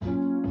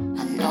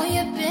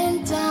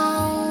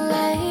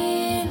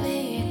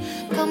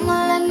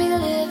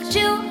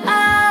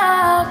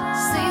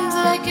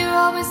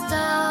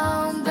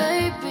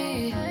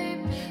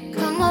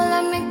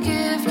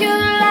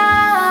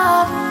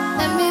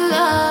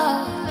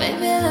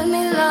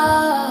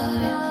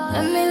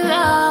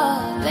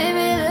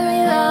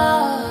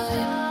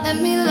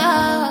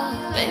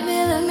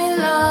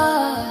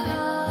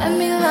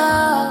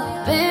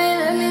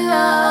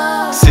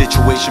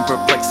situation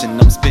perplexing.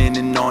 I'm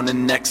spinning on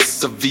an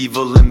X of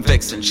evil and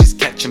vexing. She's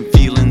catching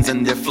feelings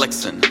and they're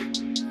flexing.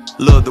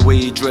 Love the way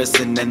you're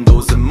dressing and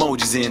those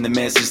emojis in the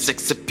message.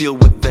 Sex appeal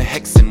with the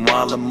hexing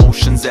while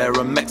emotions are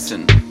a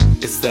mixing.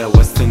 It's that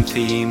western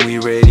theme we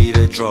ready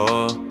to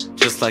draw,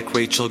 just like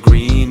Rachel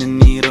Green in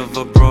need of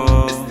a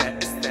bra.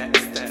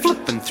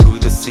 Flipping through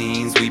the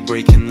scenes, we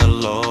breaking the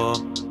law.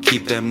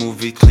 Keep that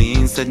movie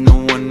clean, said no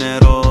one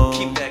at all.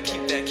 Keep that,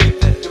 keep that, keep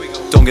that. Here we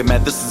go. Don't get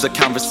mad, this is a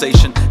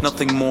conversation,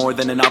 nothing more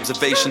than an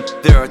observation.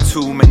 There are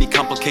too many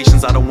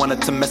complications, I don't want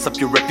it to mess up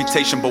your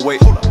reputation. But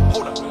wait, hold up.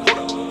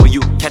 Will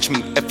you catch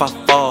me if I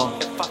fall?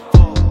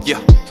 Yeah.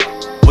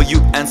 Will you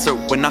answer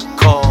when I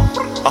call?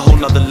 A whole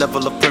nother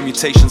level of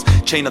permutations,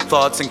 chain of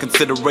thoughts and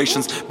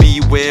considerations.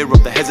 Beware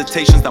of the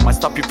hesitations that might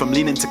stop you from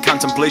leaning to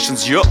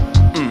contemplations. Yup.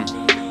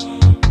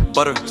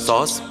 Butter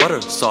sauce,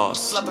 butter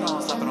sauce. Slap it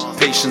on.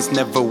 Patience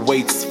never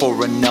waits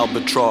for an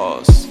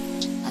albatross.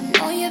 I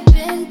know you've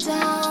been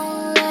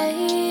down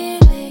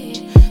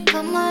lately.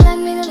 Come on, let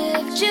me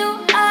lift you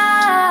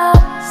up.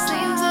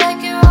 Seems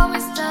like you're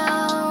always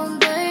down,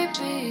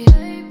 baby.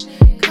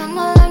 Come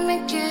on, let me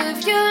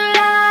give you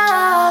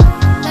love.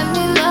 Let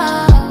me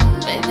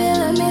love, baby,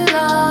 let me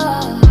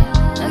love.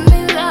 Let me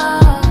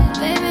love,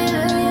 baby,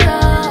 let me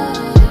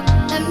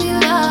love. Let me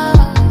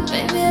love,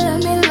 baby, let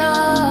me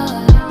love.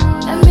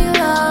 Let me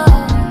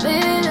love,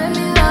 baby, let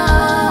me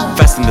love.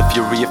 Fast and the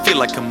Fury, I feel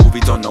like a movie,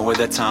 don't know where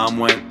that time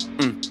went.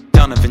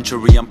 Down a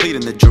Venturi, I'm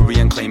pleading the jury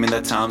and claiming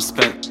that time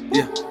spent.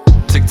 Yeah,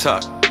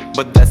 tick-tock,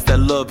 but that's that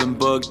loving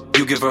bug.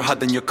 You give her hot,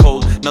 then you're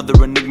cold.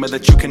 Another enigma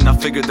that you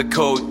cannot figure the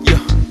code. Yeah,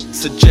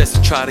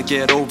 suggest try to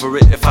get over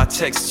it. If I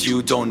text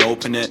you, don't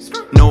open it.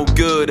 No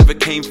good if it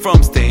came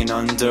from staying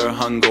under,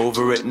 hung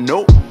over it.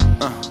 Nope.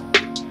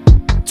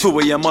 2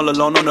 AM all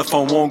alone on the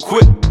phone, won't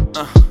quit.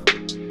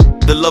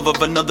 The love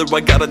of another,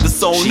 I gotta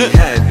disown it. She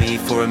had me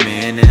for a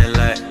minute,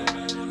 like,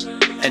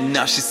 and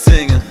now she's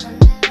singing.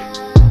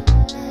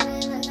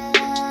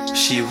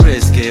 She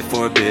risked it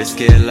for a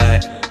biscuit,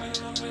 like,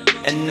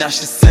 and now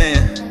she's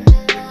saying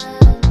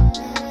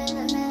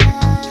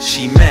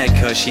she mad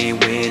cause she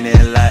ain't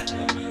winning, like,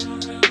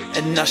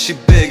 and now she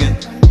biggin'.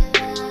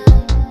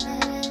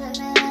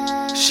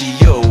 She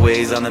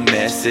always on the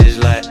message,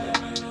 like,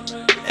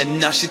 and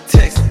now she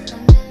texting.